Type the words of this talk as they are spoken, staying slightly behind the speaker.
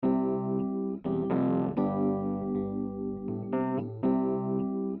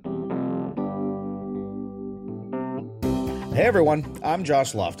Hey everyone, I'm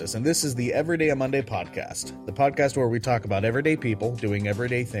Josh Loftus, and this is the Everyday Monday podcast, the podcast where we talk about everyday people doing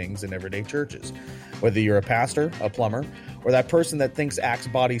everyday things in everyday churches. Whether you're a pastor, a plumber, or that person that thinks Axe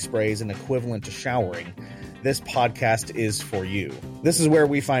body spray is an equivalent to showering, this podcast is for you. This is where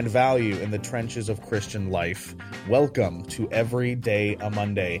we find value in the trenches of Christian life. Welcome to Everyday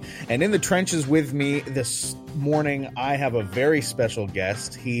Monday. And in the trenches with me this morning, I have a very special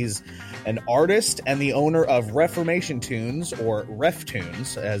guest. He's an artist and the owner of Reformation Tunes, or Ref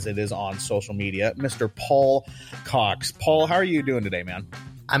Tunes, as it is on social media, Mr. Paul Cox. Paul, how are you doing today, man?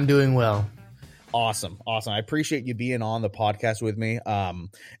 I'm doing well. Awesome. I appreciate you being on the podcast with me.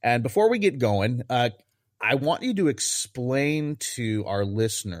 And before we get going, I want you to explain to our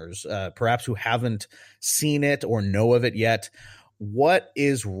listeners, perhaps who haven't seen it or know of it yet, what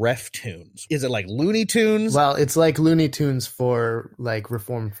is Ref Tunes? Is it like Looney Tunes? Well, it's like Looney Tunes for like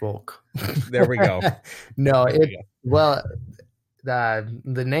Reformed folk. There we go. Well,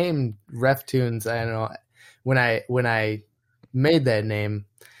 the name Ref Tunes, I don't know, when I made that name,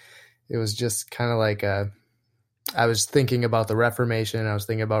 it was just kind of like I was thinking about the Reformation. I was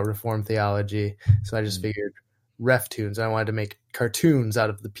thinking about Reformed theology. So I just figured Ref Tunes. I wanted to make cartoons out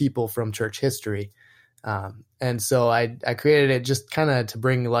of the people from church history. And so I created it just kind of to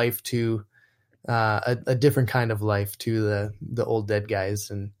bring life to a different kind of life to the old dead guys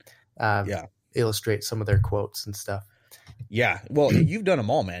and illustrate some of their quotes and stuff. Yeah. Well, you've done them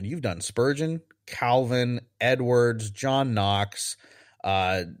all, man. You've done Spurgeon, Calvin, Edwards, John Knox,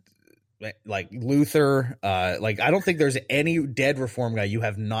 like Luther, like I don't think there's any dead Reform guy you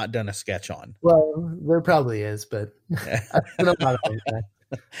have not done a sketch on. Well, there probably is, but I've done a lot of things.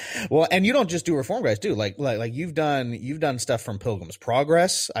 Well, and you don't just do Reform guys too. Like you've done stuff from Pilgrim's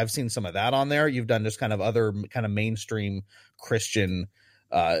Progress. I've seen some of that on there. You've done just kind of other kind of mainstream Christian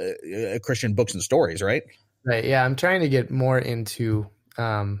books and stories, right? Right. Yeah, I'm trying to get more into.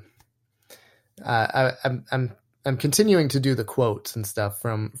 I'm continuing to do the quotes and stuff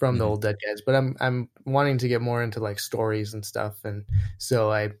from the old dead guys, but I'm wanting to get more into like stories and stuff. And so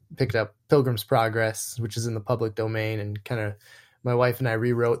I picked up Pilgrim's Progress, which is in the public domain, and kind of my wife and I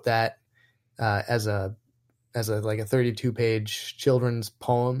rewrote that as a like a 32-page children's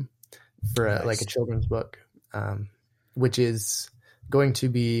poem for like a children's book, which is going to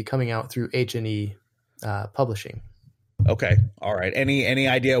be coming out through H&E Publishing. Okay. All right. Any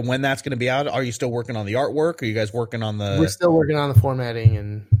idea when that's going to be out? Are you still working on the artwork? Are you guys working on the... We're still working on the formatting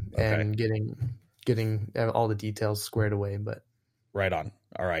and getting all the details squared away, but... Right on.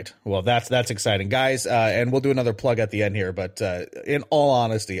 All right. Well, that's exciting, guys. And we'll do another plug at the end here. But in all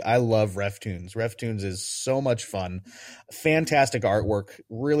honesty, I love Ref Tunes. Ref Tunes is so much fun. Fantastic artwork.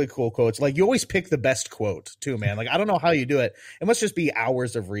 Really cool quotes. Like you always pick the best quote too, man. Like I don't know how you do it. It must just be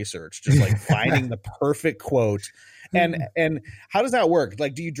hours of research, just like finding the perfect quote. And how does that work?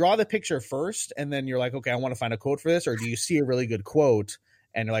 Like, do you draw the picture first, and then you're like, okay, I want to find a quote for this, or do you see a really good quote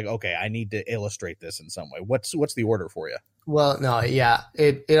and you're like, okay, I need to illustrate this in some way? What's the order for you? Well, no, yeah,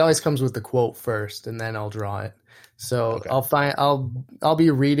 it always comes with the quote first, and then I'll draw it. So okay. I'll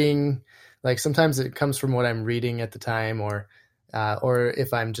be reading, like sometimes it comes from what I'm reading at the time, or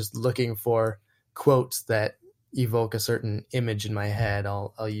if I'm just looking for quotes that evoke a certain image in my head,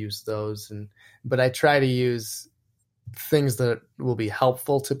 I'll use those. But I try to use things that will be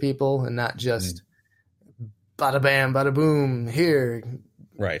helpful to people and not just bada bam, bada boom, here's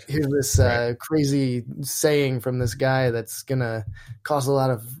this crazy saying from this guy that's going to cause a lot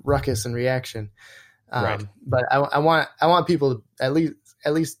of ruckus and reaction. But I want people to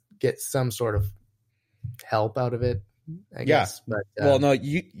at least get some sort of help out of it, I guess. But, well, no,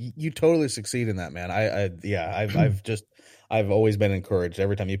 you totally succeed in that, man. I've always been encouraged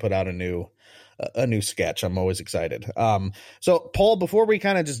every time you put out a new sketch. I'm always excited. So Paul, before we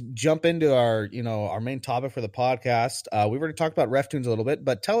kind of just jump into our main topic for the podcast, we've already talked about Ref Tunes a little bit,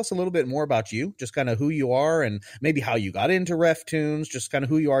 but tell us a little bit more about you, just kind of who you are and maybe how you got into Ref Tunes, just kind of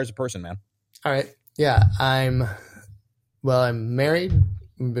who you are as a person, man. All right. Yeah. I'm married.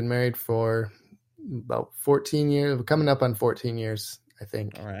 We've been married for about 14 years. We're coming up on 14 years, I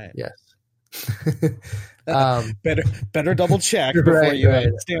think. All right. Yes. Better double check before you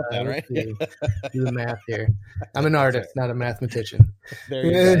stamp that, right? Do the math here. I'm an artist, not a mathematician. There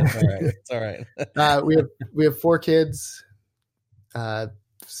you go. All right. It's all right. We have 4 kids.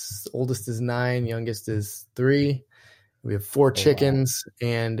 Oldest is 9, youngest is 3. We have 4 chickens,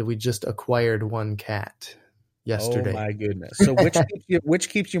 and we just acquired 1 cat yesterday. Oh my goodness! So which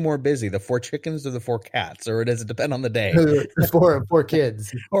keeps you more busy, the 4 chickens or the 4 cats, or does it depend on the day? 4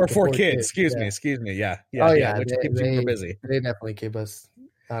 kids, or 4 kids. Excuse me. Yeah. Oh yeah. Which keeps you more busy? They definitely keep us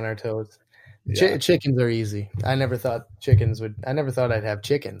on our toes. Chickens are easy. I never thought I'd have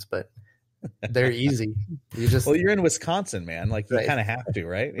chickens, but they're easy. Well, you're in Wisconsin, man. Like you kind of have to,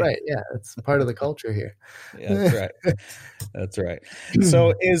 right? Right. Yeah. It's part of the culture here. Yeah, that's right. That's right.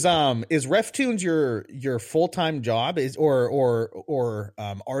 So is RefTunes your full-time job or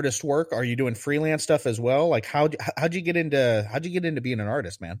artist work? Are you doing freelance stuff as well? Like how'd you get into being an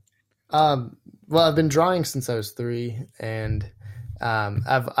artist, man? Well, I've been drawing since I was 3, and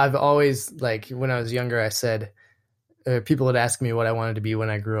I've always, like, when I was younger, I said, people would ask me what I wanted to be when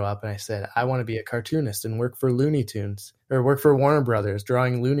I grew up, and I said, I want to be a cartoonist and work for Looney Tunes, or work for Warner Brothers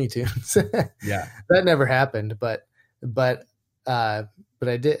drawing Looney Tunes. Yeah. That never happened, but I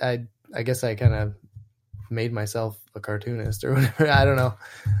did. I guess I kind of made myself a cartoonist or whatever. I don't know.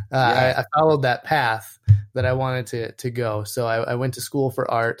 I followed that path that I wanted to go. So I went to school for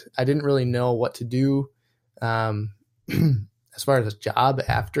art. I didn't really know what to do as far as a job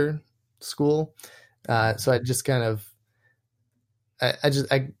after school. So I just kind of, I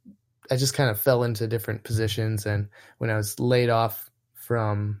just kind of fell into different positions. And when I was laid off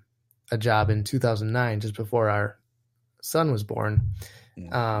from a job in 2009, just before our son was born,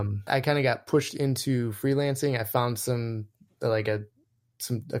 I kind of got pushed into freelancing. I found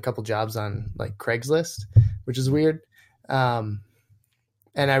a couple jobs on like Craigslist, which is weird. And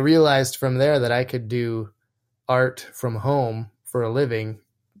I realized from there that I could do art from home for a living,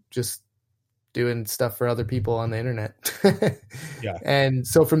 just doing stuff for other people on the internet. Yeah. And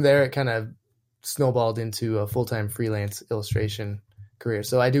so from there, it kind of snowballed into a full-time freelance illustration career.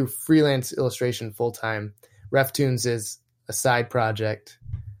 So I do freelance illustration full-time. RefTunes is a side project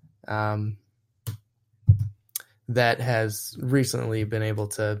that has recently been able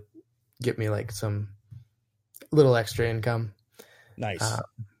to get me like some little extra income. Nice.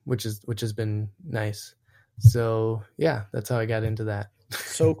 Which has been nice. So yeah, that's how I got into that.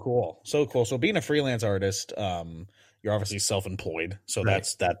 So cool. So being a freelance artist, you're obviously self-employed. So right.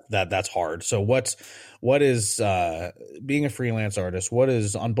 That's hard. So what is being a freelance artist? What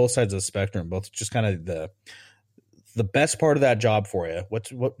is on both sides of the spectrum, both just kind of the best part of that job for you?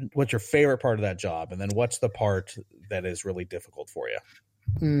 What's your favorite part of that job? And then what's the part that is really difficult for you?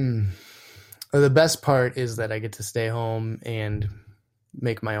 The best part is that I get to stay home and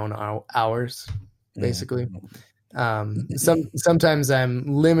make my own hours, basically. Sometimes I'm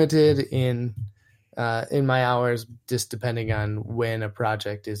limited in my hours, just depending on when a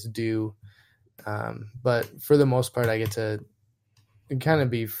project is due. But for the most part, I get to kind of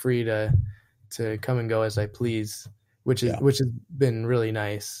be free to come and go as I please, which has been really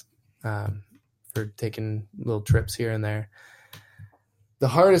nice, for taking little trips here and there. The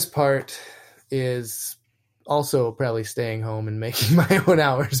hardest part is also probably staying home and making my own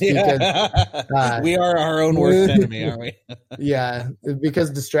hours, because we are our own worst enemy, aren't we? Yeah,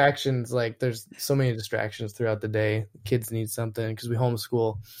 because distractions, like there's so many distractions throughout the day. Kids need something because we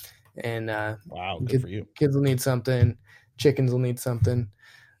homeschool, and wow, good for you. Kids will need something. Chickens will need something.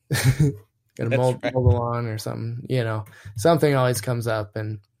 Got to mow the lawn or something. Something always comes up,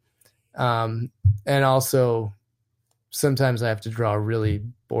 and also sometimes I have to draw really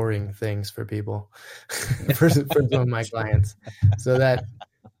boring things for people, for some of my clients. So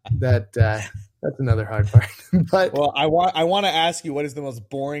that's another hard part. But well, I want to ask you, what is the most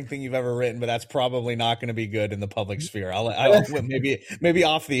boring thing you've ever written? But that's probably not going to be good in the public sphere. I'll maybe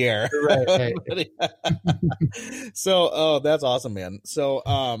off the air. Right. So, that's awesome, man. So,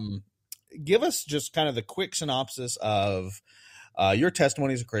 give us just kind of the quick synopsis of your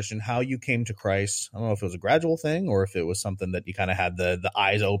testimony as a Christian, how you came to Christ. I don't know if it was a gradual thing or if it was something that you kind of had the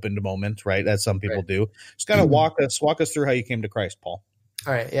eyes opened moment, right? As some people do. Just kind of walk us through how you came to Christ, Paul.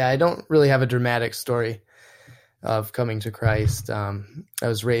 All right. Yeah, I don't really have a dramatic story of coming to Christ. I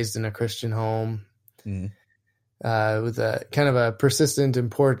was raised in a Christian home with a kind of a persistent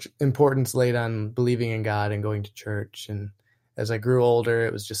importance laid on believing in God and going to church. And as I grew older,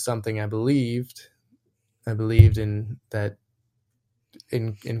 it was just something I believed. I believed in that.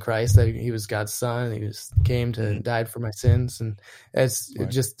 In Christ, that he was God's son. He came to died for my sins, and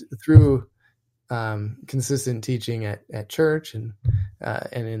just through consistent teaching at church and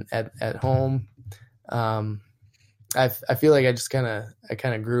at home, I feel like I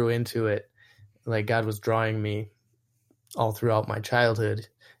kind of grew into it. Like God was drawing me all throughout my childhood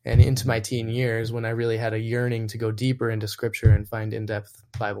and into my teen years, when I really had a yearning to go deeper into Scripture and find in-depth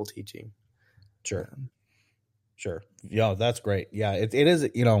Bible teaching. Sure. Yeah, that's great. Yeah, it is,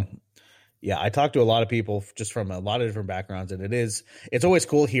 I talk to a lot of people just from a lot of different backgrounds, and it's always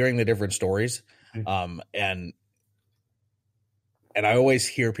cool hearing the different stories. And And I always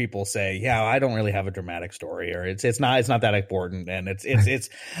hear people say, "Yeah, I don't really have a dramatic story, or it's not that important." And it's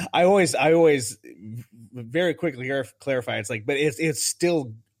I always very quickly clarify. It's like, but it's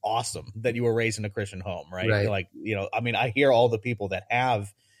still awesome that you were raised in a Christian home, right? Like, I mean, I hear all the people that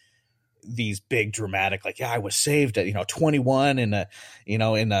have these big dramatic, like, yeah, I was saved at 21 in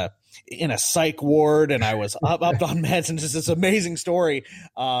a psych ward, and I was up on meds, and just this amazing story.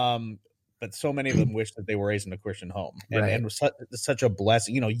 But so many of them wish that they were raised in a Christian home, and such a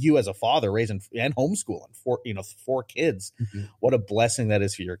blessing. You as a father raising and homeschooling four kids, what a blessing that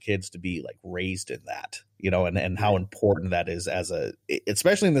is for your kids to be like raised in that, and how important that is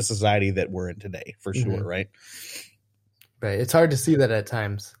especially in the society that we're in today, for sure, right? Right. It's hard to see that at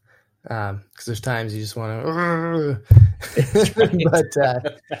times. Because there's times you just want to,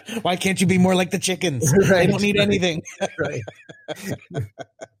 but why can't you be more like the chickens? They don't need anything. Right.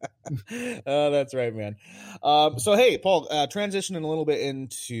 Oh, that's right, man. So, hey, Paul, transitioning a little bit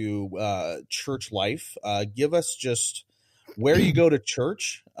into church life. Give us just where you go to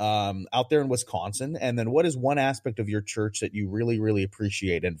church out there in Wisconsin, and then what is one aspect of your church that you really, really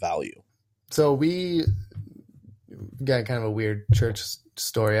appreciate and value? So we got kind of a weird church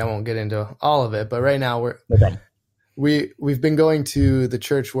story. I won't get into all of it, but right now we've been going to the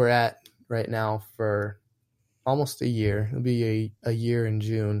church we're at right now for almost a year. It'll be a year in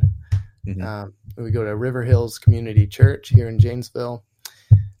June. We go to River Hills Community Church here in Janesville.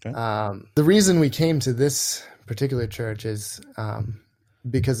 Okay. The reason we came to this particular church is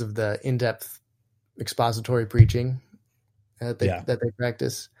because of the in-depth expository preaching that they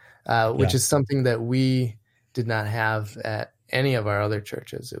practice, which is something that we did not have at any of our other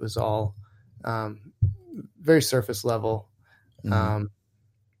churches. It was all very surface level,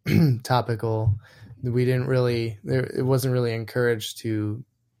 topical. We didn't really, it wasn't really encouraged to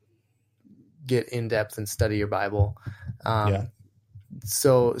get in depth and study your Bible.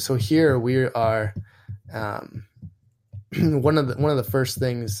 So here we are. One of the first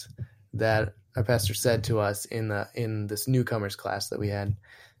things that our pastor said to us in this newcomers class that we had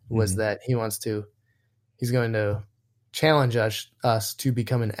was that he's going to challenge us to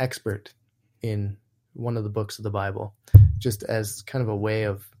become an expert in one of the books of the Bible, just as kind of a way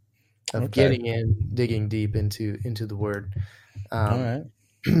of digging deep into the Word. All right.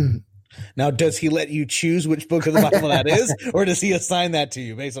 Now, does he let you choose which book of the Bible that is, or does he assign that to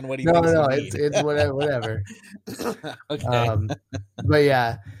you based on what he thinks? No, it's whatever. Okay. But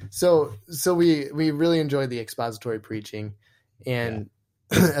yeah, so we really enjoyed the expository preaching, and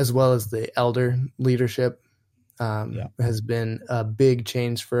as well as the elder leadership has been a big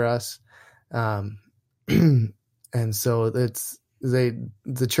change for us. And so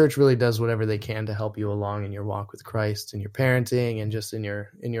the church really does whatever they can to help you along in your walk with Christ and your parenting and just in your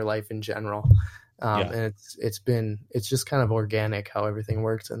life in general. And it's just kind of organic how everything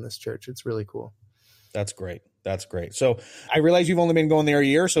works in this church. It's really cool. That's great. So I realize you've only been going there a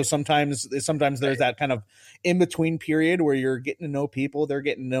year. So sometimes there's that kind of in between period where you're getting to know people, they're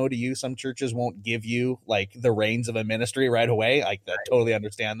getting to know to you. Some churches won't give you like the reins of a ministry right away. I totally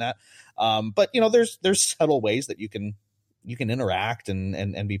understand that. But there's subtle ways that you can interact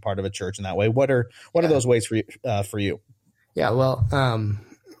and be part of a church in that way. What are those ways for you? Yeah. Well,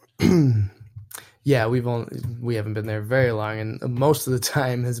 we haven't been there very long, and most of the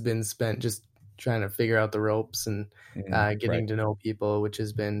time has been spent just trying to figure out the ropes and getting to know people, which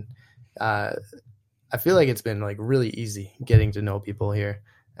has been, I feel like it's been like really easy getting to know people here.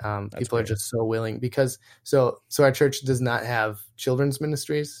 People are just so willing because so our church does not have children's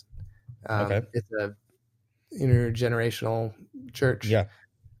ministries. It's a intergenerational church. Yeah.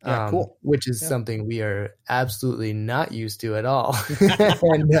 Cool. Which is something we are absolutely not used to at all.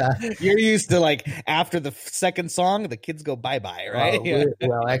 And you're used to like after the second song, the kids go bye-bye, right?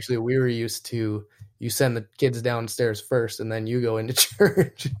 Well, actually, we were used to you send the kids downstairs first, and then you go into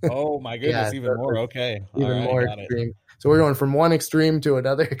church. Oh my goodness, even more. Okay, even more extreme. So we're going from one extreme to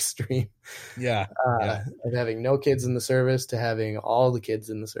another extreme. Of having no kids in the service to having all the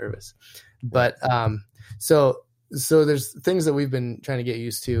kids in the service. But so there's things that we've been trying to get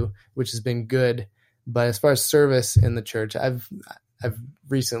used to, which has been good. But as far as service in the church, I've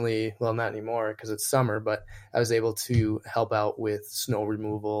recently, well, not anymore because it's summer, but I was able to help out with snow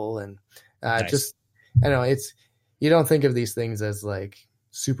removal and nice. I know you don't think of these things as like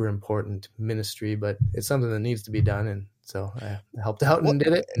super important ministry, but it's something that needs to be done. And so I helped out and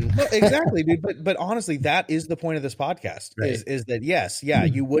did it. Exactly, dude. But honestly, that is the point of this podcast is that,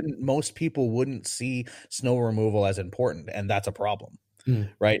 most people wouldn't see snow removal as important. And that's a problem.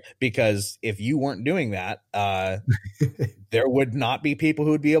 right? Because if you weren't doing that, there would not be people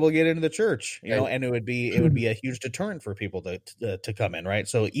who would be able to get into the church, you know, and it would be a huge deterrent for people to come in, right?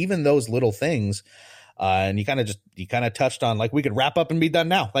 So even those little things, and you kind of touched on, like, we could wrap up and be done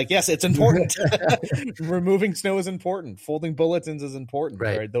now. Like, yes, it's important. Removing snow is important. Folding bulletins is important,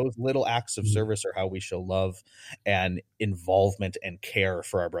 right? Those little acts of service are how we show love and involvement and care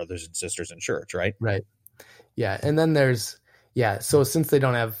for our brothers and sisters in church, right? Right. Yeah. And then so since they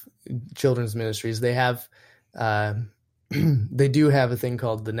don't have children's ministries, they have, they do have a thing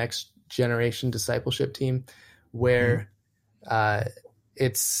called the Next Generation Discipleship Team, where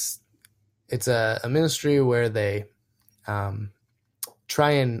it's a ministry where they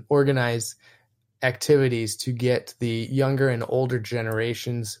try and organize activities to get the younger and older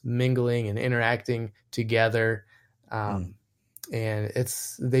generations mingling and interacting together. And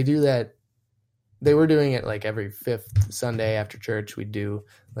they do that. They were doing it like every fifth Sunday after church. We'd do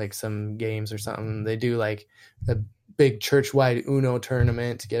like some games or something. They do like a big church-wide Uno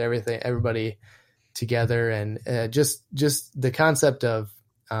tournament to get everybody together. And just the concept of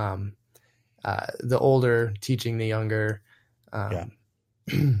the older teaching the younger,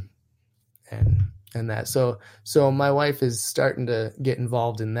 and that. So my wife is starting to get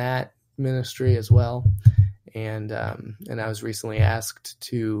involved in that ministry as well. And I was recently asked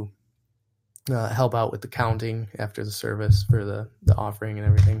to help out with the counting after the service for the offering and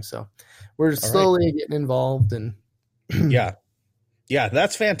everything. So we're slowly getting involved, and yeah,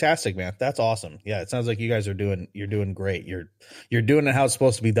 that's fantastic, man. That's awesome. Yeah, it sounds like you guys you're doing great. You're doing it how it's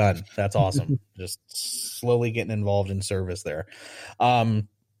supposed to be done. That's awesome. Just slowly getting involved in service there.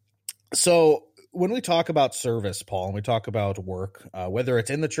 So when we talk about service, Paul, and we talk about work, whether it's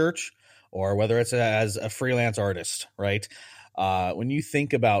in the church or whether it's as a freelance artist, right? When you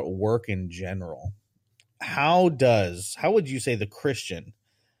think about work in general, how would you say the Christian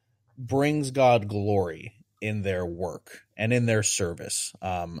brings God glory in their work and in their service?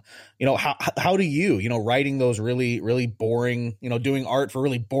 How do you, writing those really, really boring, doing art for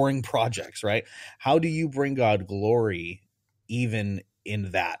really boring projects, right? How do you bring God glory even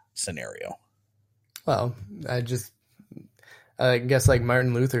in that scenario? Well, I guess like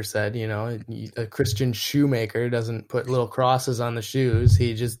Martin Luther said, a Christian shoemaker doesn't put little crosses on the shoes.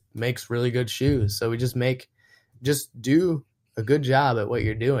 He just makes really good shoes. So we just do a good job at what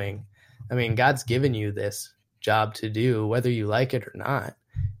you're doing. I mean, God's given you this job to do, whether you like it or not.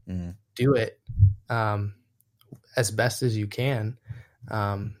 Do it as best as you can.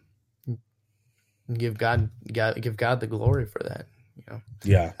 Give God the glory for that.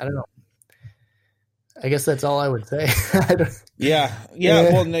 Yeah. I don't know. I guess that's all I would say. Yeah.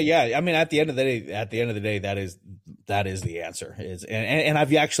 Well, no, yeah. I mean, at the end of the day, that is the answer. And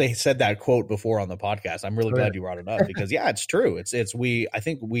I've actually said that quote before on the podcast. I'm really glad you brought it up because it's true. I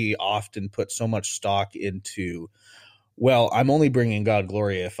think we often put so much stock into, well, I'm only bringing God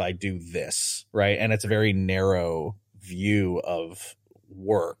glory if I do this, right? And it's a very narrow view of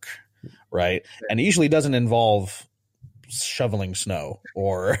work, right? And it usually doesn't involve shoveling snow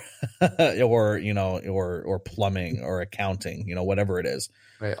or plumbing or accounting, whatever it is.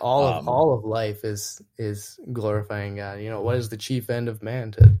 Right. All of life is glorifying God. What is the chief end of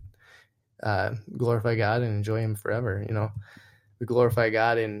man? To glorify God and enjoy him forever. We glorify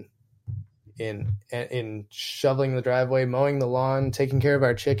God in shoveling the driveway, mowing the lawn, taking care of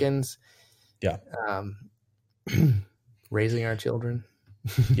our chickens. Yeah. Raising our children.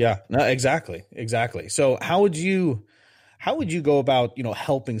 Yeah, no, exactly. So how would you go about,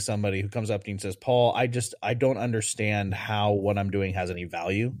 helping somebody who comes up to you and says, Paul, I don't understand how what I'm doing has any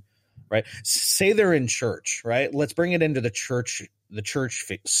value, right? Say they're in church, right? Let's bring it into the church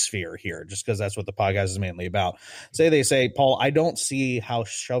sphere here, just because that's what the podcast is mainly about. They say, Paul, I don't see how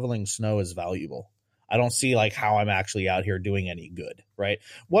shoveling snow is valuable. I don't see like how I'm actually out here doing any good, right?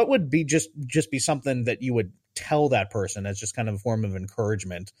 What would be just be something that you would tell that person as just kind of a form of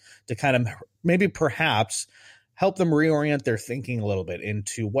encouragement to kind of maybe perhaps help them reorient their thinking a little bit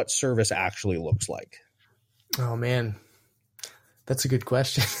into what service actually looks like? Oh man, that's a good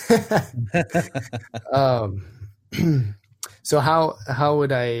question. So how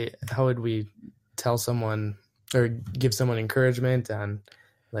would we tell someone or give someone encouragement on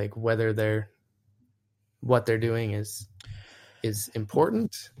like whether what they're doing is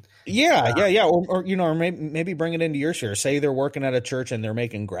important? Yeah. Or maybe bring it into your share. Say they're working at a church and they're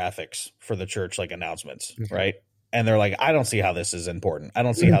making graphics for the church, like announcements, right? And they're like, I don't see how this is important. I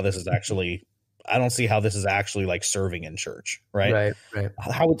don't see how this is actually like serving in church, right? Right.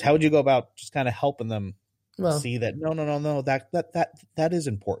 How would you go about just kind of helping them see that no, that is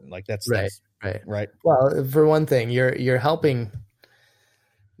important. Like that's right. Right. Well, for one thing, you're helping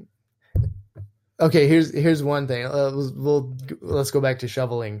Okay, here's one thing. Let's go back to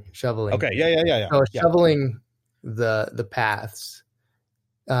shoveling. Okay, yeah. So shoveling the paths.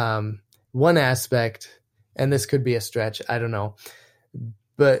 One aspect, and this could be a stretch, I don't know,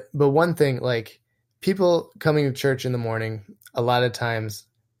 but one thing, like people coming to church in the morning, a lot of times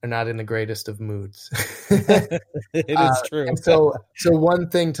are not in the greatest of moods. It is true. And so one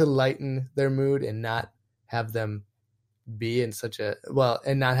thing to lighten their mood and not have them be in such a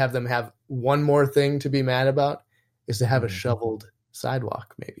and not have them have one more thing to be mad about is to have a shoveled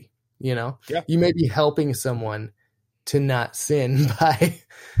sidewalk. Maybe, you may be helping someone to not sin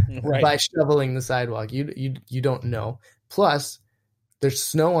by shoveling the sidewalk. You don't know. Plus, there's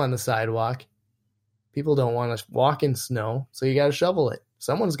snow on the sidewalk. People don't want to walk in snow, so you got to shovel it.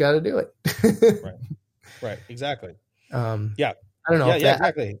 Someone's got to do it. Right. Exactly. I don't know.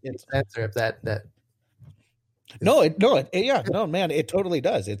 Exactly. It's answer if that. No, man, it totally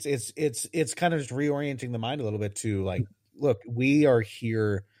does. It's kind of just reorienting the mind a little bit to like, look, we are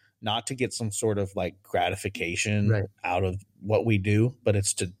here not to get some sort of like gratification out of what we do, but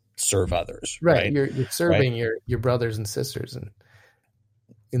it's to serve others. Right. You're serving your brothers and sisters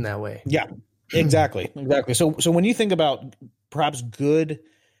in that way. Yeah, exactly. So when you think about perhaps good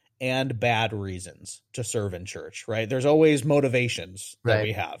and bad reasons to serve in church, right? There's always motivations that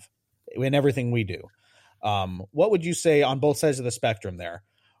we have in everything we do. What would you say on both sides of the spectrum there?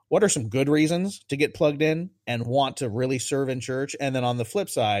 What are some good reasons to get plugged in and want to really serve in church? And then on the flip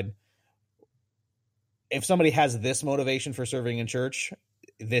side, if somebody has this motivation for serving in church,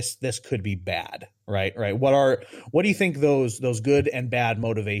 this could be bad, right? What do you think those good and bad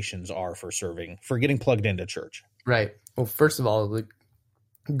motivations are for serving, for getting plugged into church? Right. Well, first of all, the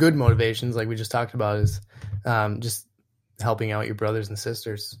good motivations, like we just talked about, is just helping out your brothers and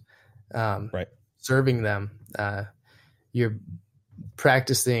sisters. Serving them. You're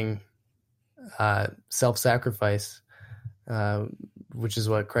practicing self-sacrifice, which is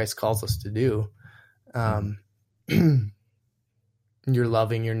what Christ calls us to do. You're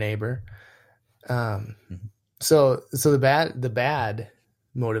loving your neighbor. So the bad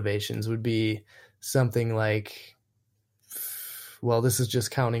motivations would be something like, well, this is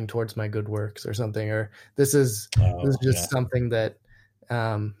just counting towards my good works or something, or this is just something that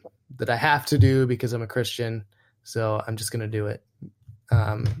that I have to do because I'm a Christian, so I'm just going to do it,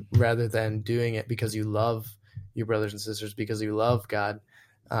 rather than doing it because you love your brothers and sisters, because you love God.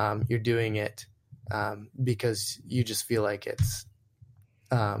 You're doing it because you just feel like it's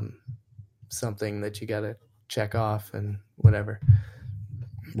something that you got to check off and whatever.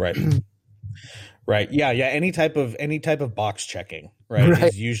 Right. Yeah. Any type of box checking, right,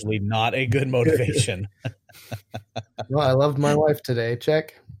 is usually not a good motivation. Well, I loved my wife today.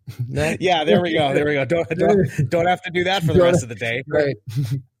 Check. Next. Yeah, there we go. Don't have to do that for the rest of the day. Right.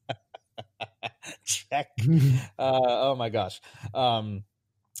 Check. Oh my gosh.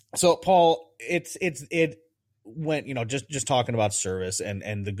 So Paul, it went, just talking about service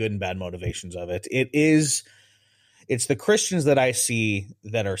and the good and bad motivations of it. It's the Christians that I see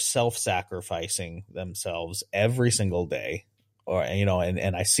that are self-sacrificing themselves every single day, or,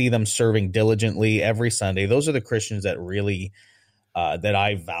 and I see them serving diligently every Sunday. Those are the Christians that really, that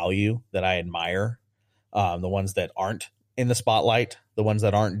I value, that I admire, the ones that aren't in the spotlight, the ones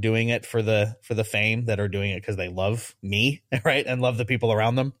that aren't doing it for the fame, that are doing it because they love me, right, and love the people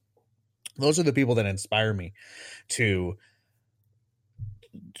around them. Those are the people that inspire me to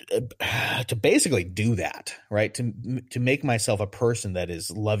basically do that, right? To make myself a person that is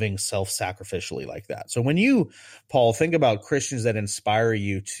loving self-sacrificially like that. So when you, Paul, think about Christians that inspire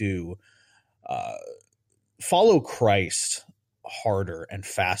you to follow Christ harder and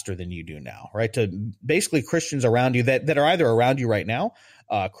faster than you do now, right? To basically Christians around you that are either around you right now,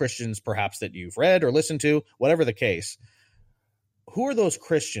 Christians perhaps that you've read or listened to, whatever the case. Who are those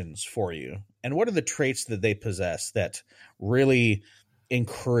Christians for you? And what are the traits that they possess that really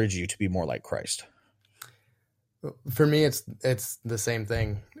encourage you to be more like Christ? For me, it's the same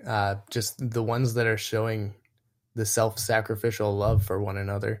thing. Just the ones that are showing the self-sacrificial love for one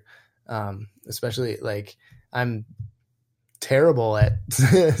another. Especially, like, I'm terrible at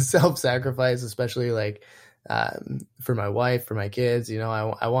self-sacrifice, especially like for my wife, for my kids.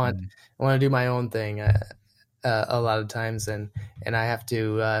 I want to do my own thing a lot of times, and I have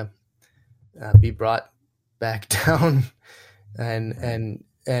to be brought back down. And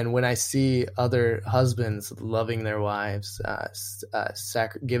when I see other husbands loving their wives,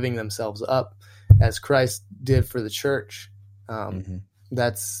 giving themselves up as Christ did for the church,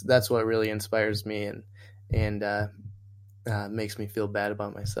 that's what really inspires me. And makes me feel bad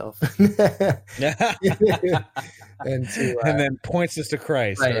about myself. And then points us to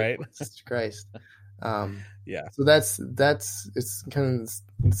Christ, right? Points us to Christ. Yeah. So it's kind of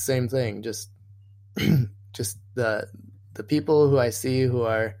the same thing. Just the people who I see who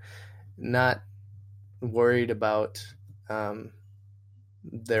are not worried about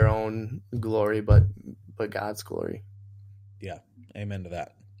their own glory, but God's glory. Yeah. Amen to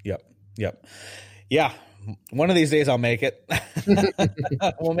that. Yep. Yeah. One of these days I'll make it.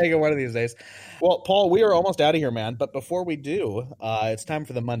 We'll make it one of these days. Well, Paul, we are almost out of here, man. But before we do, it's time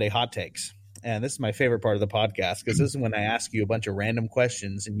for the Monday Hot Takes. And this is my favorite part of the podcast because this is when I ask you a bunch of random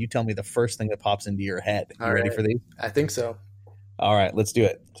questions and you tell me the first thing that pops into your head. You ready for these? I think so. All right, let's do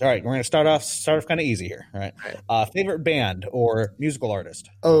it. All right, we're going to start off kind of easy here. All right. Favorite band or musical artist?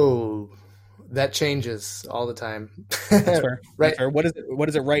 Oh, that changes all the time. That's fair. Right. That's fair. What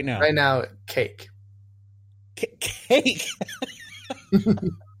is it right now? Right now, Cake. Cake.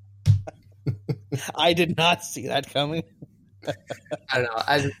 I did not see that coming. I don't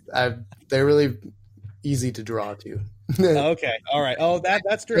know. They're really easy to draw to. Okay. All right. Oh,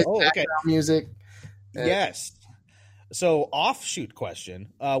 that's true. Oh, okay. Music. Yes. So, offshoot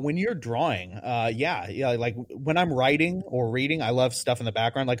question: when you're drawing, like when I'm writing or reading, I love stuff in the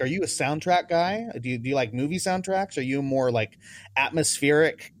background. Like, are you a soundtrack guy? Do you like movie soundtracks? Are you more like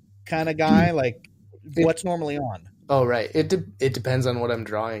atmospheric kind of guy? Like, what's normally on? Oh, right. It depends on what I'm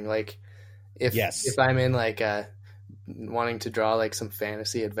drawing. Like, if I'm in like wanting to draw like some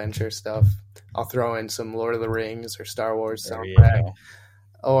fantasy adventure stuff, I'll throw in some Lord of the Rings or Star Wars soundtrack.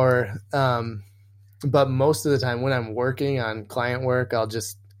 Or but most of the time when I'm working on client work, I'll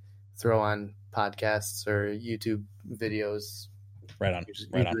just throw on podcasts or YouTube videos. Right on.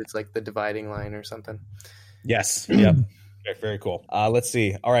 It's like The Dividing Line or something. Yes. Yep. Very cool. Let's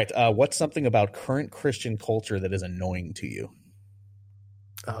see. All right. What's something about current Christian culture that is annoying to you?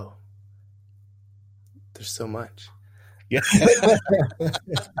 Oh, there's so much. Yeah.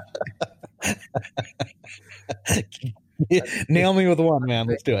 Nail me with one, man.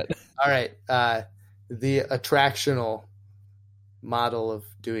 Let's do it. All right. The attractional model of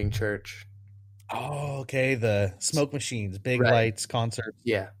doing church. Oh, okay. The smoke machines, big lights, concerts.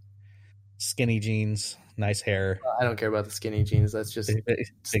 Yeah. Skinny jeans, nice hair. I don't care about the skinny jeans. That's just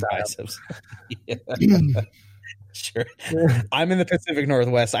big biceps. Sure. I'm in the Pacific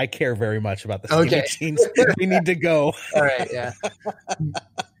Northwest. I care very much about the skinny jeans. We need to go. All right. Yeah.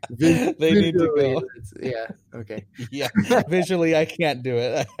 They need to go. Yeah. Okay. Yeah. Visually, I can't do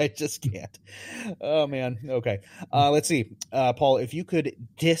it. I just can't. Oh, man. Okay. Let's see. Paul, if you could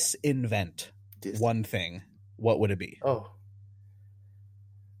disinvent one thing, what would it be? Oh.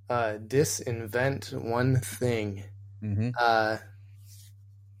 Disinvent one thing. Mm-hmm.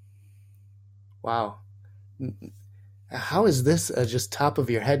 Wow. How is this a just top of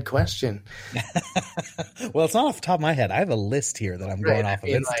your head question? Well, it's not off the top of my head. I have a list here that I'm going off of.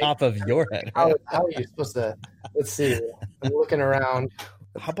 It's like, top of your head. How are you supposed to? Let's see. I'm looking around.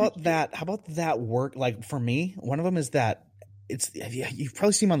 How about that work? Like for me, one of them is that you've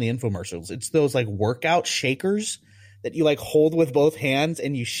probably seen them on the infomercials. It's those like workout shakers that you like hold with both hands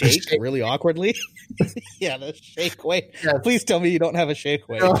and you shake really awkwardly. Yeah, the shake weight. Yeah. Please tell me you don't have a shake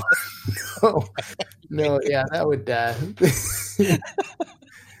weight. No, yeah, that would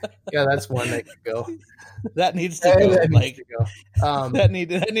yeah, that's one that could go. That needs to go. That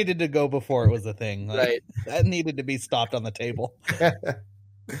needed to go before it was a thing. Like, right. That needed to be stopped on the table. I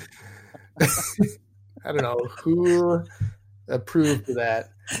don't know who approved of that.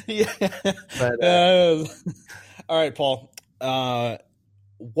 Yeah. But, all right, Paul.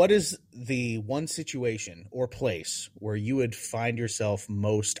 What is the one situation or place where you would find yourself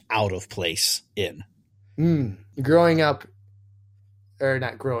most out of place in? Growing up, or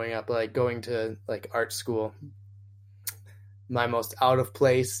not growing up, like going to like art school. My most out of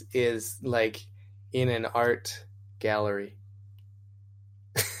place is like in an art gallery.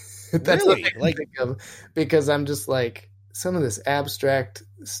 That's really? What I think of, because I'm just like some of this abstract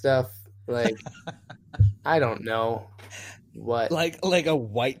stuff. Like I don't know what, like a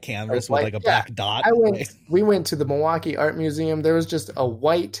white canvas with like a black dot. We went to the Milwaukee Art Museum. There was just a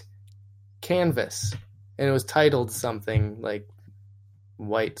white canvas, and it was titled something like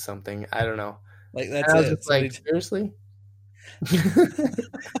white something. I don't know. Like that's and I was just like, seriously.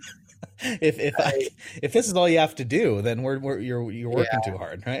 If this is all you have to do, then you're working too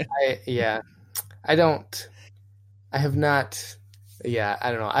hard, right? I have not. Yeah,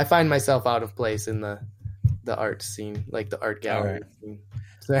 I don't know. I find myself out of place in the art scene, like the art gallery scene.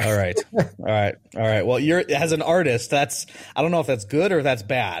 All right. Well, you're as an artist, I don't know if that's good or that's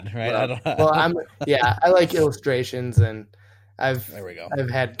bad, right? I like illustrations, and there we go. I've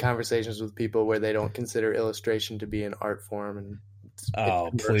had conversations with people where they don't consider illustration to be an art form, and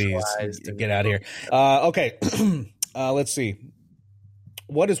please get out of here. Okay. Let's see.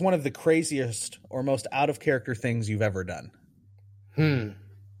 What is one of the craziest or most out of character things you've ever done?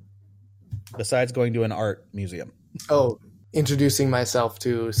 Besides going to an art museum. Oh, introducing myself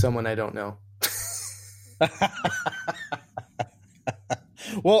to someone I don't know.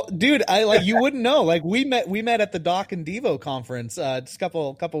 Well, dude, you wouldn't know. Like we met at the Doc and Devo conference just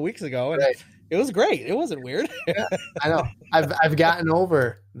a couple weeks ago, and it was great. It wasn't weird. Yeah, I know. I've gotten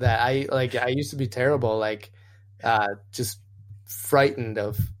over that. I used to be terrible, just frightened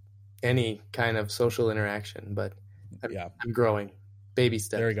of any kind of social interaction, but I'm growing. Baby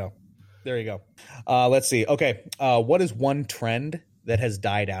steps. There you go. Let's see. Okay. What is one trend that has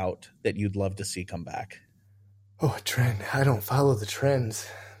died out that you'd love to see come back? Oh, a trend. I don't follow the trends,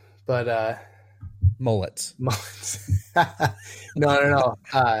 but mullets. No.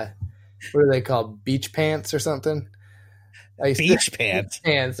 What are they called? Beach pants or something? Beach pants.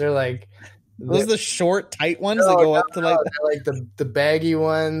 They're like those are the short, tight ones that go up to like the baggy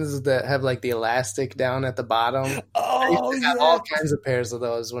ones that have like the elastic down at the bottom. Oh, I got all kinds of pairs of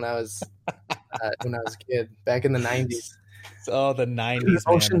those when I was a kid back in the 90s. Oh, the 90s,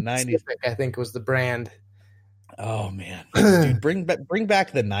 Ocean man. The 90s, Pacific, I think, was the brand. Oh man, dude, bring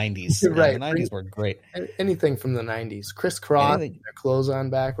back the 90s. Right, the 90s were great. Anything from the 90s, crisscross, their clothes on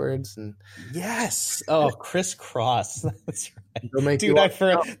backwards, and yes, crisscross. That's right, dude.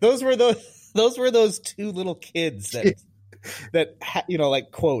 Those were those two little kids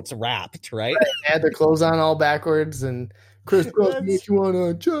that quotes rapped, right? They had their clothes on all backwards, and crisscross makes you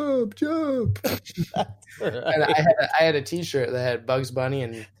wanna jump. Right. And I had a T-shirt that had Bugs Bunny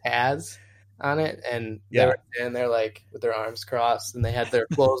and Taz on it, and they were standing there like with their arms crossed, and they had their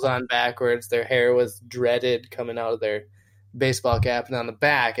clothes on backwards. Their hair was dreaded coming out of their baseball cap, and on the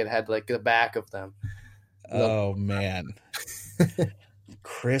back it had like the back of them. Oh man.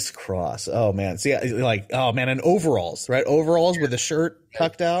 Crisscross. Oh man. See, and overalls, right? Overalls with the shirt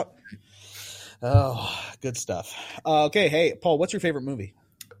tucked out. Oh, good stuff. Okay, hey Paul, what's your favorite movie?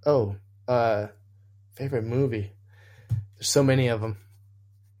 Favorite movie. There's so many of them.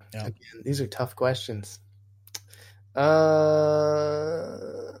 Yeah. Again, these are tough questions. For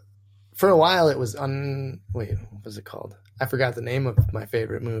a while it was what was it called? I forgot the name of my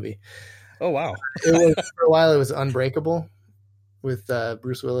favorite movie. Oh wow. For a while it was Unbreakable with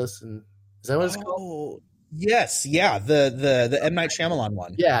Bruce Willis, and is that what it's called? Yes, yeah, the M. Night Shyamalan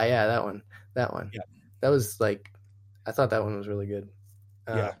one. Yeah, that one. Yeah. That was I thought that one was really good.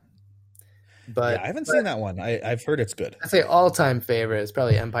 But I haven't seen that one. I've heard it's good. I'd say all-time favorite is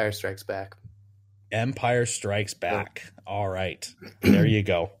probably Empire Strikes Back. Empire Strikes Back. All right. There you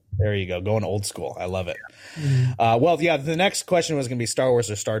go. Going old school. I love it. The next question was going to be Star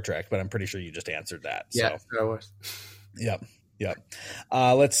Wars or Star Trek, but I'm pretty sure you just answered that. Yeah, so. Star Wars. Yep.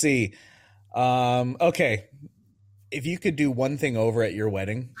 Let's see. Okay. If you could do one thing over at your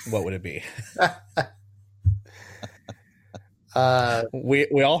wedding, what would it be?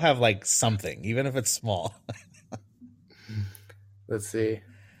 We all have something, even if it's small. Let's see.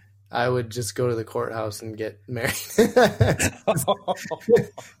 I would just go to the courthouse and get married.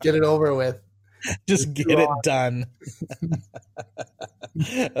 Get it over with. Just get it done.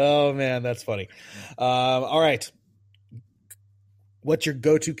 Oh man, that's funny. All right. What's your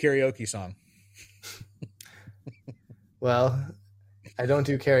go-to karaoke song? Well, I don't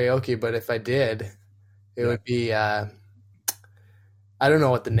do karaoke, but if I did, it would be I don't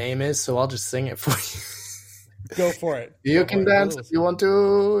know what the name is, so I'll just sing it for you. Go for it. You can dance if you want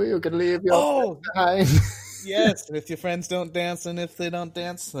to. You can leave your friends behind. Yes, if your friends don't dance, and if they don't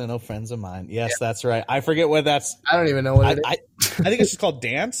dance, they're no friends of mine. Yes, that's right. I forget what that's. I don't even know what it is. I think it's just called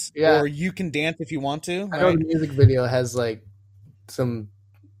Dance, or You Can Dance If You Want to. I know the music video has some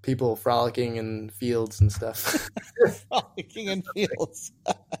people frolicking in fields and stuff. Frolicking in fields.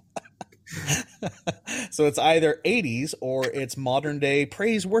 So it's either 80s or it's modern day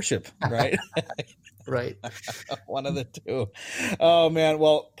praise worship, right? Right. One of the two. Oh, man.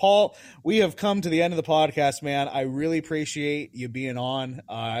 Well, Paul, we have come to the end of the podcast, man. I really appreciate you being on.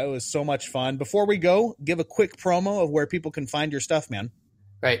 It was so much fun. Before we go, give a quick promo of where people can find your stuff, man.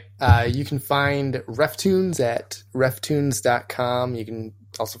 Right. You can find RefTunes at reftunes.com. You can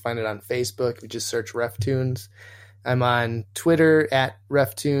also find it on Facebook. If you just search RefTunes. I'm on Twitter at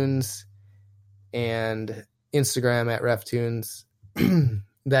RefTunes and Instagram at RefTunes.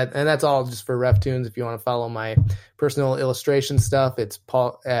 that's all just for RefTunes. If you want to follow my personal illustration stuff, it's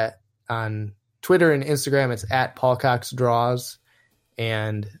on Twitter and Instagram. It's at Paul Cox Draws,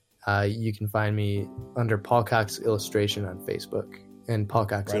 and you can find me under Paul Cox Illustration on Facebook and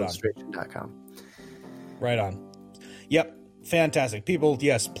paulcoxillustration.com. Right on. Yep. Fantastic. People,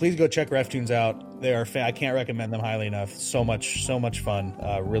 yes, please go check RefTunes out. They are I can't recommend them highly enough. So much fun.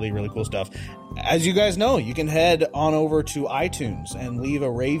 Really, really cool stuff. As you guys know, you can head on over to iTunes and leave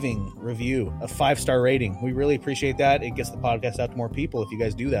a raving review, a 5-star rating. We really appreciate that. It gets the podcast out to more people if you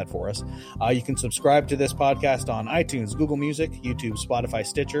guys do that for us. You can subscribe to this podcast on iTunes, Google Music, YouTube, Spotify,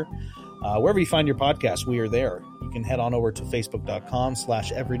 Stitcher. Wherever you find your podcast, we are there. You can head on over to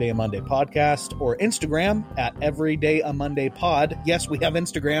facebook.com/everydayamondaypodcast or Instagram at everydayamondaypod. Yes, we have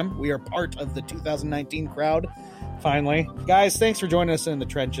Instagram. We are part of the 2019 crowd. Finally. Guys, thanks for joining us in the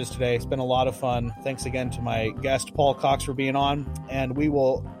trenches today. It's been a lot of fun. Thanks again to my guest, Paul Cox, for being on. And we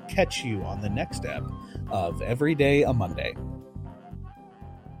will catch you on the next ep of Every Day a Monday.